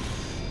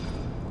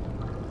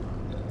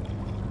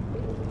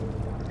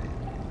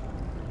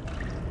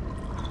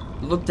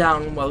 Look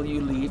down while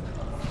you leap.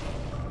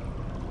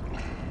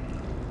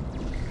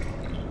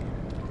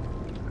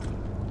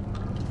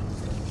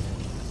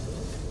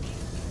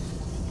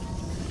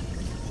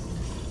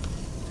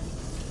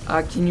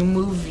 Can you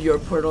move your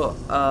portal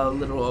a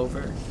little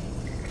over?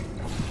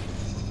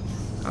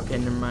 Okay,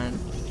 never mind.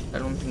 I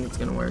don't think it's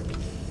gonna work.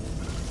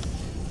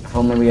 If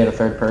only we had a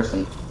third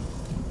person.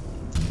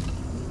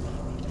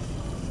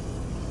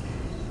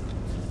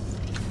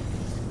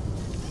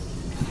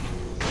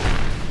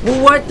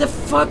 Well, what the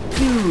fuck,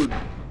 dude?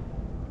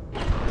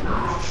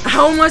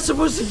 How am I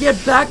supposed to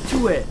get back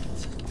to it?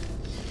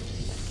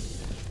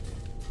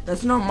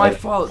 That's not my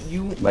fault.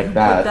 You put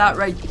that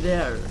right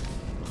there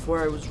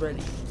before I was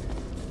ready.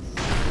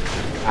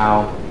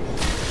 Ow.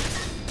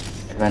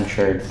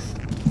 Adventured.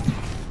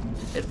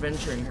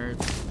 Adventuring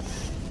hurts.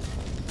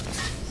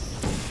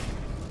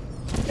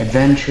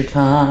 Adventure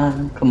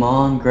time. Come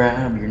on,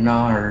 grab your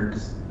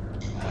nards.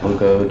 We'll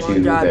go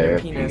to Grab your their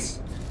penis.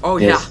 Oh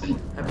yeah,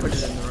 I put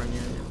it in the wrong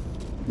area.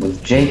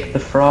 With Jake the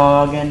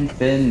Frog and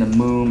Finn the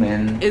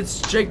Moomin. It's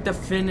Jake the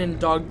Finn and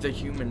Dog the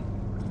Human.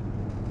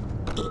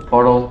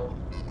 Portal.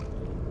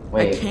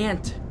 Wait. I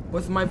can't.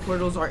 Both my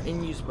portals are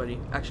in use, buddy.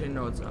 Actually,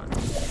 no, it's not.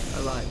 I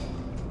lied.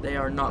 They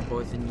are not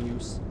both in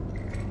use.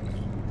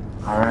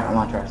 Alright, I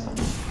want to try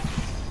something.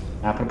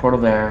 Now put a portal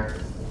there.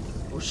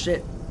 Oh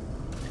shit.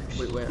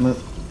 Wait, where?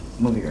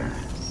 Move your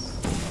ass.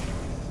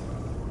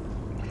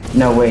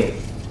 No, wait.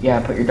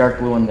 Yeah, put your dark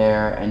blue one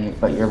there, and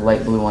put your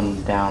light blue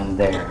one down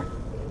there.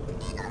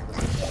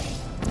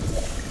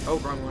 Oh,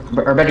 wrong one.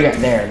 Or better yet,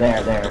 there.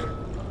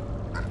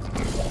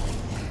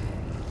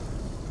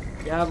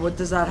 Yeah, what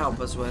does that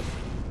help us with?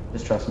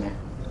 Just trust me.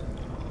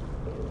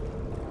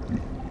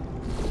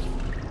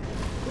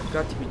 You've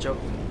got to be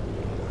joking.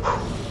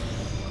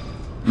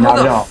 Not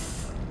at all.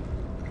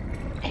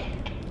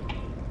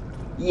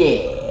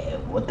 Yeah,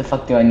 what the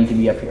fuck do I need to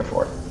be up here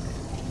for?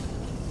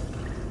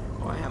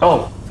 Oh, I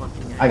have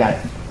fucking I got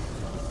it.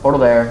 Portal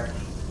there.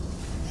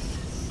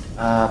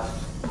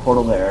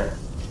 Portal there.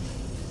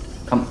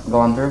 Come, go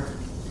on through.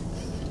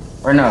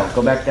 Or no,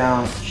 go back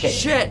down.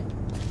 Shit.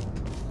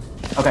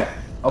 Okay,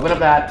 open up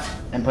that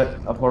and put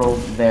a portal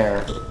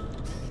there.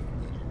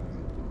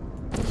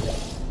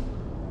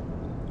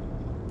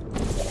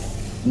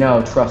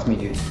 No, trust me,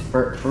 dude.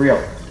 For real.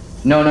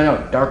 No.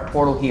 Dark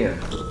portal here.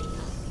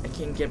 I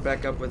can't get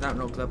back up without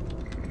no clip.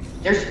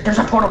 There's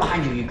a portal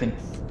behind you. You can.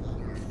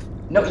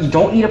 No, you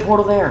don't need a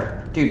portal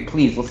there, dude.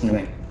 Please listen to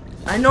me.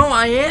 I know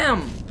I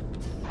am.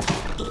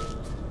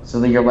 So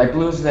that your light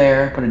blue is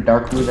there. Put a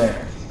dark blue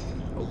there.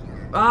 Oh.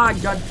 Ah,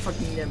 god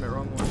fucking damn it,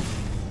 wrong one.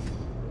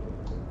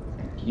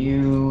 Thank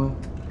you.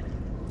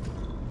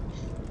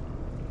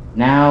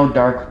 Now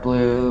dark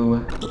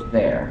blue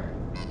there.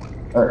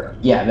 Or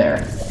yeah,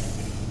 there.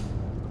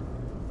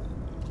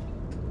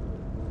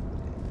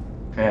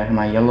 Okay, I have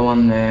my yellow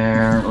one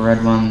there,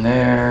 red one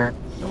there.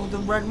 No, the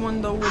red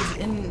one though was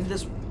in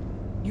this.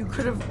 You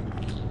could have.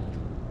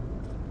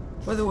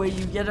 By the way,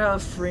 you get a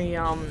free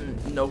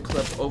no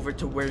clip over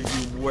to where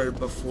you were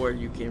before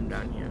you came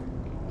down here.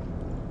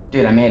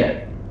 Dude, I made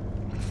it.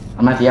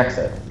 I'm at the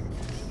exit.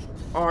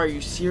 Oh, are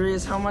you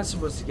serious? How am I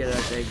supposed to get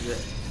at the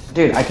exit?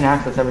 Dude, I can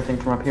access everything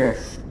from up here.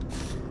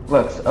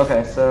 Look,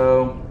 okay,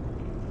 so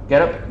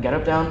get up to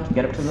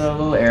the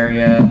little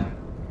area.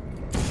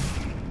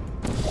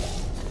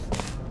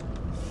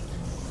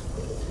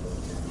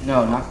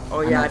 No, not.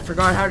 Oh yeah, I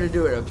forgot how to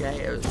do it.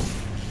 Okay, I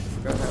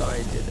forgot how I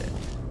did it.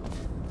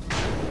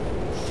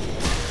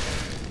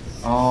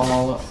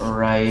 All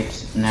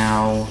right,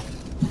 now.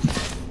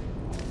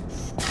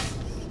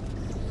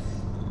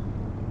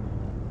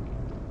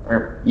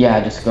 Or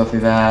yeah, just go through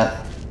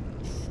that.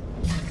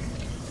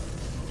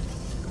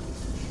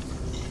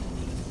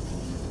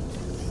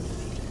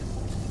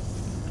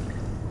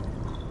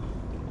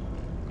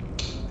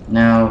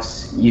 Now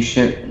you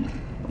should.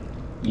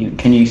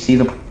 Can you see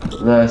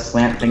the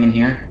slant thing in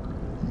here?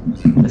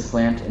 The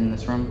slant in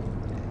this room?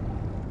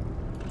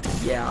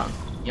 Yeah.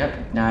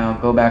 Yep. Now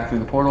go back through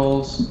the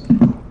portals.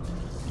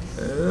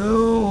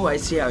 Oh, I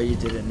see how you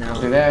did it now.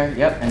 Through there.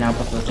 Yep. And now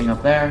put the thing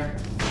up there.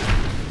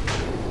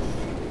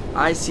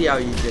 I see how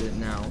you did it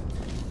now.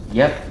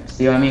 Yep.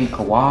 See what I mean?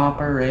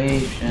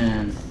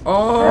 Cooperation.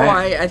 Oh,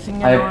 right. I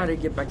think I know how to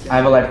get back down. I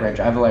have a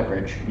light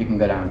bridge. You can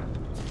go down.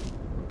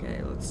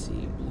 Okay, let's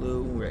see.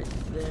 Blue right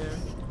there.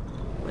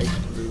 Light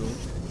blue.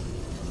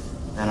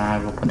 And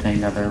I will put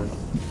another.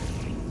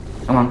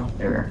 Come on.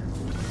 There we are.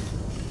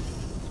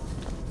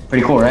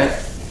 Pretty cool, right?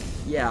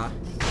 Yeah.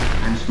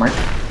 I'm smart.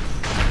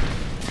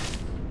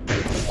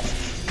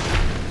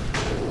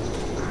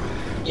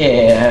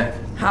 Yeah.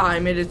 Ha, I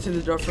made it to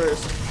the door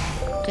first.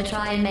 To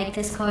try and make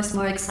this course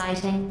more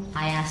exciting,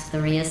 I asked the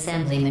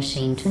reassembly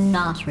machine to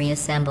not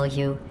reassemble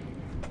you.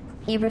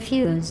 He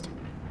refused.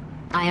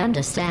 I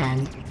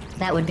understand.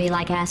 That would be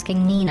like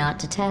asking me not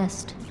to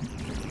test.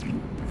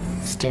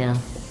 Still,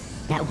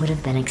 that would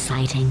have been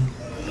exciting.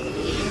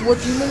 What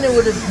do you mean it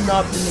would have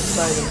not been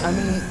exciting? I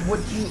mean,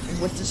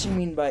 what does she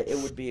mean by it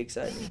would be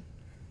exciting?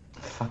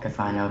 Fuck if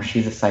I know.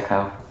 She's a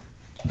psycho.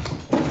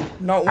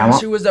 Not when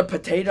she was a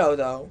potato,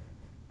 though.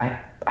 I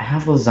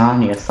have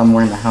lasagna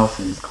somewhere in the house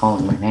and it's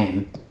calling my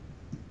name.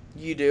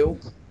 You do?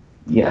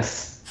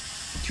 Yes.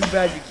 Too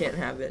bad you can't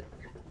have it.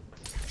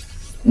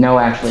 No,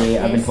 actually,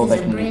 I've been told I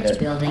can make This is a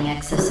it. bridge-building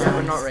exercise.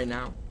 No, not right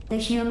now. The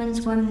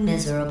humans were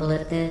miserable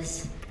at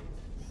this.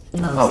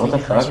 Mostly what the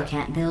because fuck? you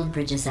can't build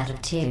bridges out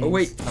of tears. Oh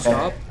wait,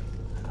 stop.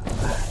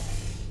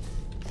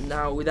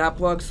 Now that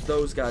blocks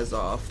those guys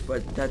off,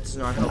 but that does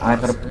not help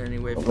us in any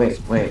way.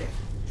 Wait.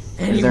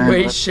 Any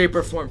way, shape,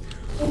 or form.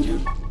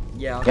 Dude,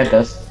 yeah. Yeah, it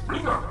does.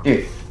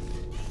 Dude.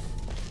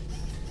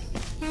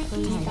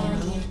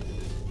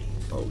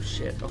 Oh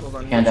shit. Hold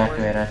on. Can't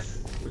activate us.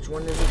 Which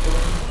one is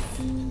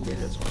it? Yeah,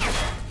 this one.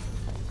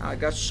 I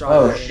got shot.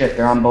 Oh shit,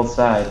 they're on both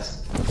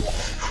sides.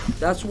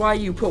 That's why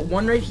you put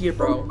one right here,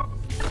 bro.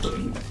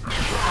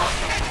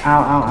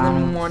 Ow, And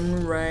then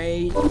one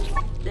right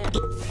there.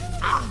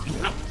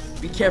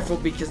 Be careful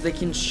because they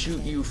can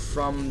shoot you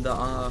from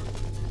the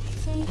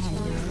they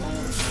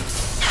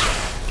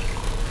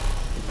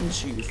can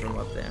shoot you from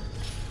up there.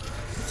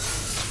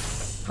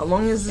 How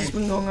long has this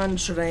been going on?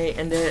 Should I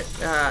end it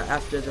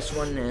after this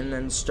one and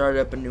then start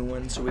up a new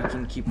one so we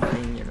can keep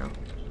playing, you know?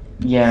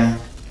 Yeah.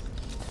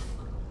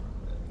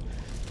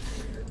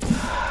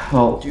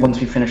 Well, Dude. once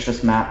we finish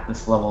this map,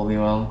 this level, we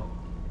will.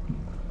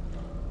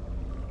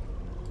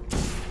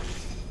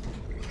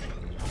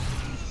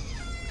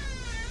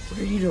 What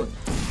are you doing?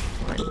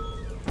 Fine.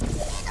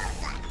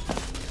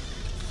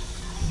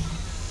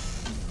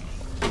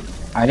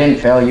 I didn't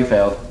fail, you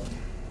failed.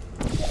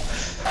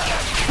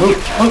 Move.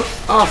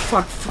 Oh,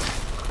 fuck.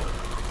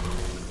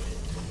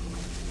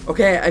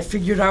 Okay, I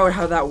figured out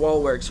how that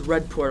wall works.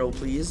 Red portal,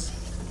 please.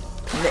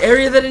 In the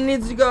area that it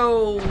needs to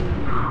go.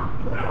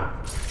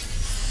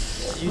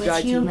 Did you With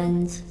die too?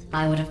 humans,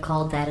 I would have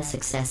called that a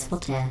successful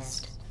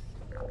test.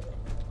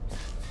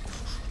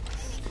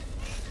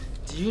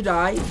 Did you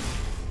die?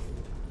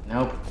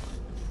 Nope.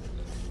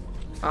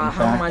 How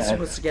am I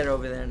supposed to get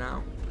over there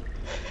now?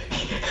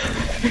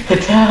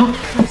 It's out.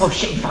 Oh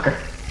shit, fucker.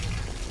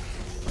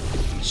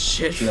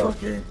 Shit, Yeah.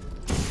 fucker.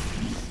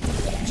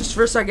 Just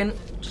for a second.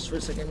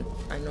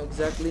 I know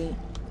exactly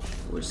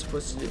what we're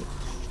supposed to do.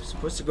 We're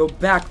supposed to go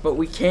back, but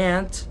we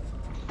can't.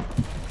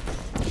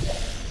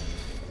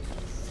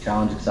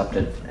 Challenge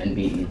accepted and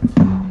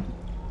beaten.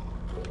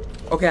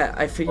 Okay,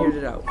 I figured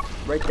it out.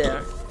 Right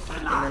there.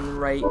 And then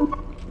right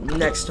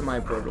next to my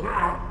portal.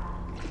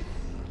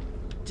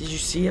 Did you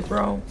see it,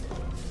 bro?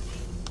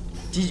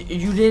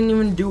 You didn't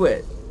even do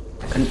it.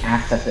 I couldn't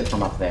access it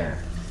from up there.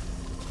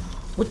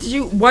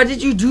 Why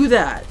did you do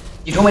that?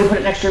 You told me to put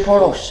it next to your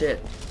portal. Oh shit.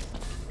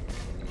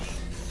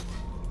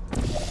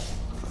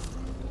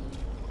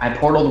 I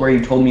portaled where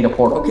you told me to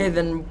portal. Okay,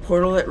 then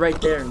portal it right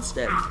there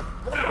instead.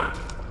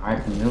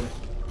 Alright, can you move?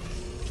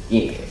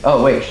 Yeah.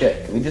 Oh wait,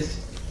 shit. Did we just...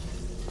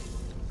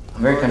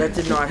 I'm very Oh, tempted that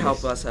did to not do help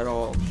this. us at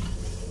all.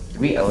 Did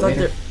we I thought elevate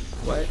it?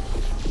 What?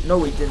 No,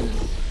 we didn't.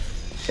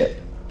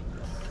 Shit.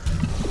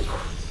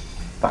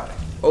 Fuck.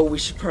 Oh, we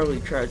should probably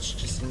crouch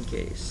just in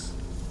case.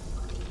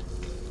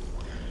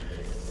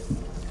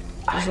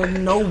 There's like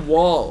no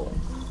wall.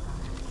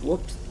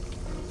 Whoops.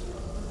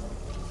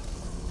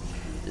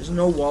 There's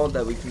no wall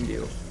that we can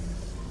do.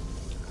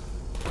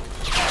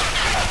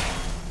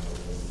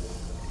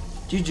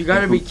 Dude, you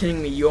gotta be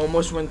kidding me. You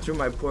almost went through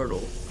my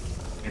portal.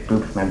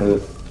 My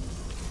boot.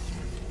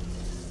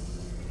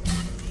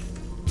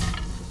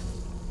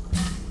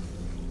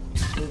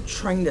 I'm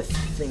trying to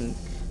think.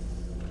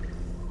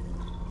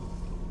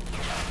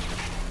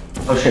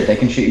 Oh shit, they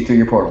can shoot you through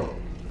your portal.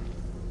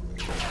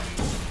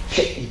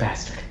 Shit, you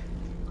bastard.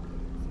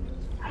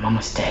 I'm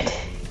almost dead.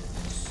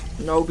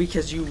 No,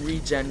 because you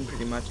regen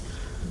pretty much.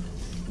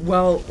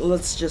 Well,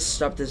 let's just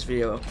stop this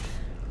video.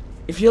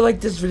 If you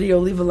like this video,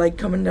 leave a like,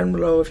 comment down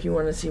below if you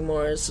want to see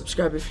more.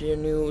 Subscribe if you're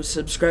new.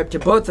 Subscribe to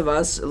both of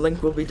us. A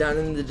link will be down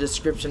in the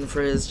description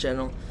for his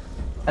channel.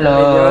 Hello.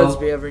 May the odds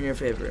be ever in your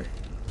favor.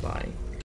 Bye.